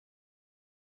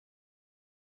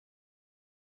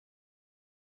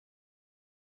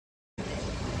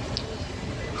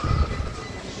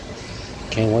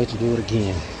Can't wait to do it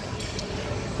again.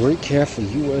 Recap for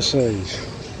USA's.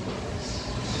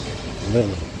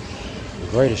 Literally, the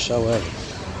greatest show ever.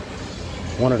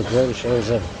 One of the greatest shows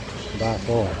ever, by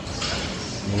far.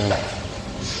 You know,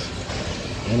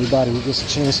 anybody who gets a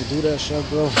chance to do that show,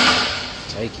 bro,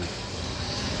 take it.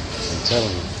 I'm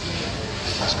telling you,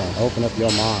 it's gonna open up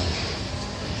your mind.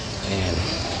 And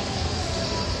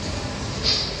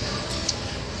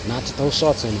not to throw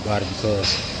salt to anybody,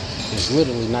 because it's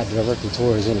literally not directed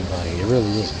towards anybody. It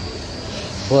really isn't.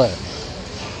 But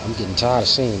I'm getting tired of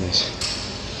seeing this.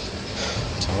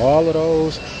 To all of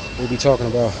those we'll be talking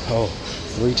about, oh,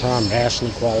 3-time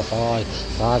nationally qualified,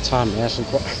 5-time nationally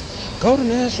qualified. Go to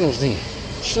nationals then.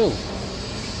 Shoot.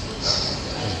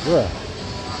 Bruh,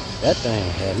 that thing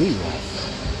had me like,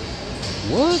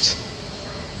 what?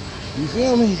 You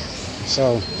feel me?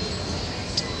 So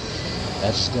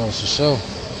that just goes to show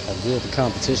how good the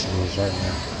competition is right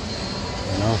now.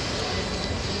 You know,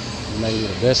 you may be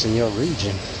the best in your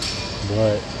region,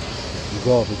 but you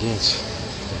go up against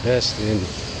the best in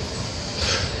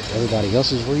everybody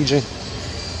else's region.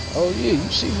 Oh yeah, you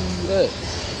see who you at,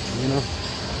 you know.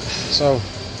 So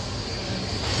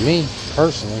me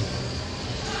personally,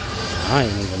 I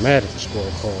ain't even mad at the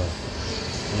scorecard.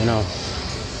 You know,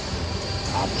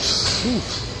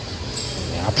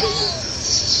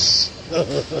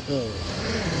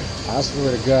 I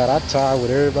swear to God, I tied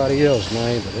with everybody else,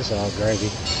 man, but it's all gravy.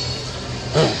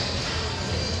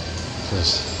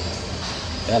 Because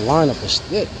that lineup is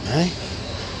thick, man.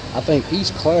 I think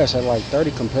each class had like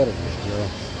 30 competitors, bro.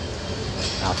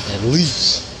 At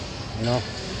least, you know.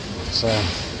 So,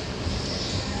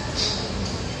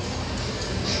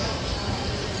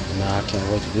 nah, I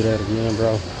can't wait to do that again,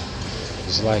 bro.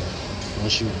 It's like,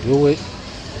 once you do it,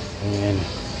 and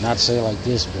not to say it like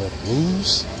this, but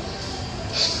lose,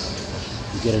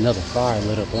 you get another fire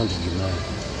lit up under you, man.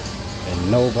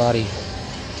 And nobody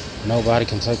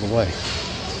can take away.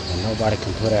 And nobody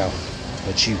can put out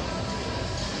but you.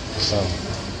 So,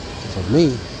 for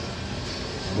me,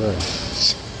 bro,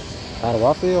 how do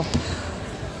I feel?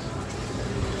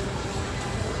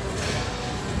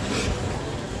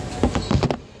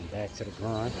 Back to the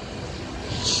grind.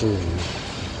 Shoot.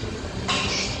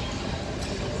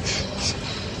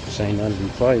 This ain't nothing to be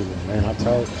played with, man. I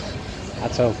told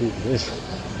people this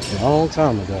a long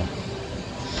time ago.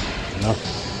 You know,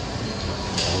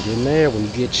 don't get mad when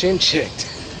you get chin checked.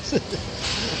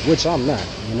 Which I'm not,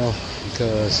 you know,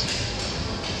 because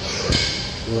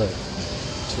what,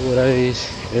 2 days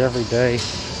every day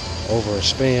over a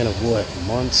span of what,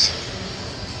 months?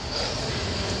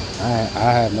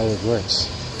 I have no regrets,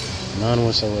 none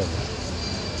whatsoever.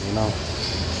 You know,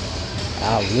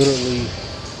 I literally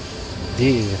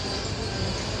did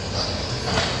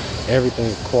everything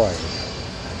required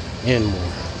and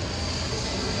more,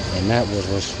 and that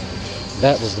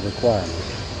was the requirement.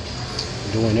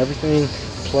 Doing everything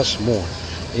plus more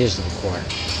is the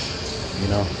requirement. You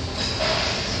know,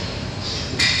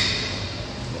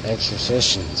 the extra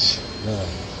sessions, the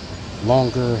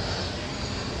longer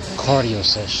cardio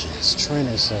sessions,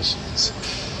 training sessions,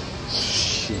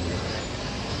 shit.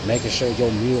 Making sure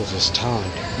your meals is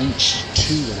timed each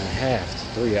 2.5 to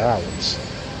 3 hours.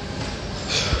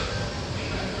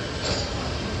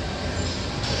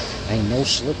 Ain't no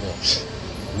slip-ups.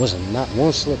 Wasn't not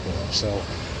one slip-up. So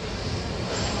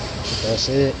that's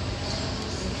it.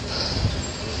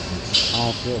 I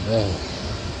don't feel bad.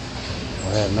 I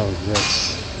have no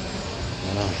regrets.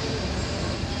 You know,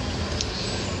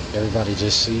 everybody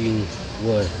just see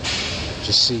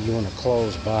you in a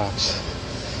closed box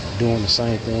doing the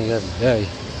same thing every day.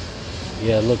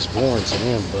 Yeah, it looks boring to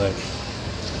them, but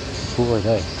who are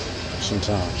they?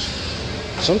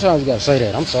 Sometimes you gotta say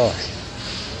that. I'm sorry.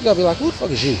 You gotta be like, who the fuck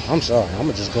is you? I'm sorry. I'm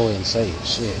gonna just go ahead and say it.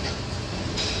 Shit.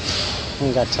 I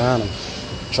ain't got time to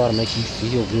try to make you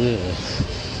feel good or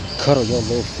cuddle your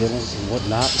little feelings and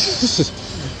whatnot.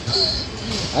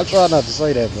 I try not to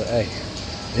say that, but hey,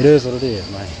 it is what it is,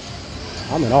 man.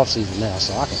 I'm in off season now,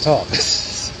 so I can talk.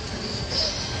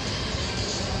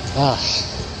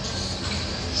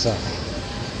 So,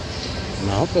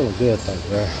 no, I'm feeling good though,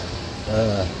 bro.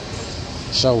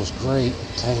 Show was great.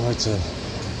 Can't wait to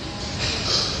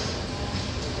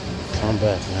come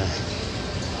back, man,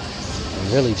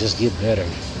 and really just get better.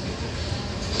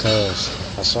 Because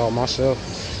I saw myself,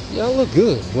 yeah, I look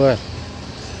good, but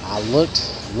I looked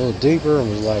a little deeper and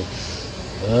was like,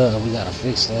 we gotta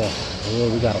fix that.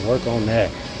 We gotta work on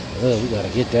that. We gotta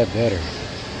get that better.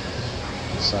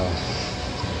 So,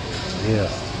 yeah,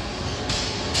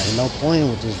 ain't no playing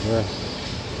with this, bro.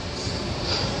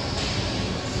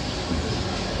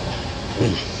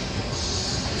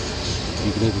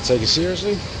 You can either take it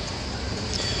seriously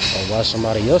or watch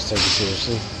somebody else take it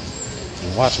seriously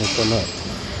and watch them come up.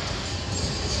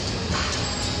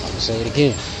 I'm gonna say it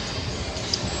again.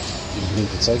 You need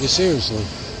to take it seriously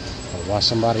or watch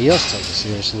somebody else take it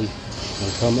seriously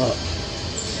and come up.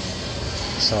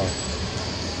 So,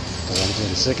 because I'm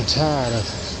getting sick and tired of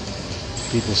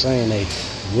people saying they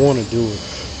want to do it,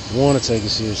 want to take it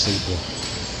seriously, but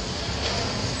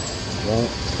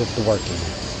won't put the work in.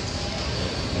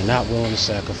 They're not willing to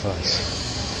sacrifice.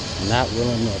 They're not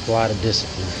willing to apply the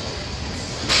discipline.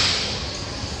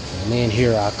 And then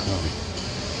here I come.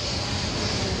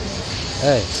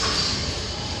 Hey,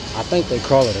 I think they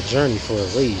call it a journey for a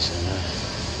reason.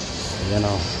 You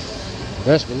know,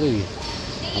 best believe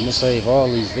I'm gonna save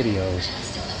all these videos,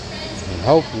 and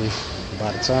hopefully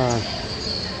by the time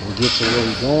we get to where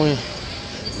we're going,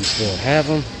 we still have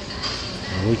them,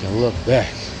 and we can look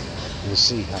back and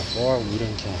see how far we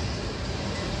done came.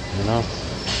 You know,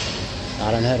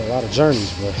 I done had a lot of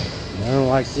journeys, but nothing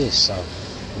like this, so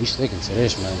we sticking to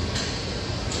this, man.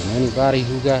 And anybody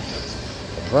who got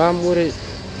a problem with it,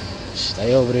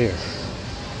 stay over there.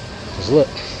 Cause look,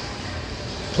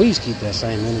 please keep that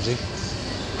same energy.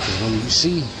 Cause when you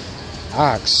see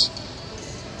ox,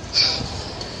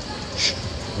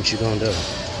 what you gonna do?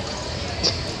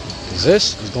 Cause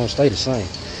this is gonna stay the same.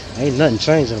 Ain't nothing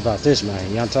changing about this, man.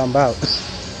 You know what I'm talking about?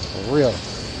 For real.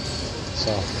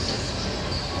 So,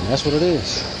 and that's what it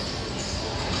is.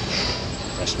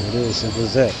 That's what it is, simple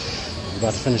as that. We're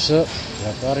about to finish up,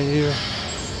 get out of here,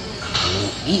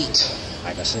 and eat.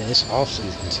 Like I said, it's off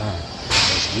season time.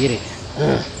 Let's get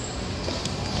it.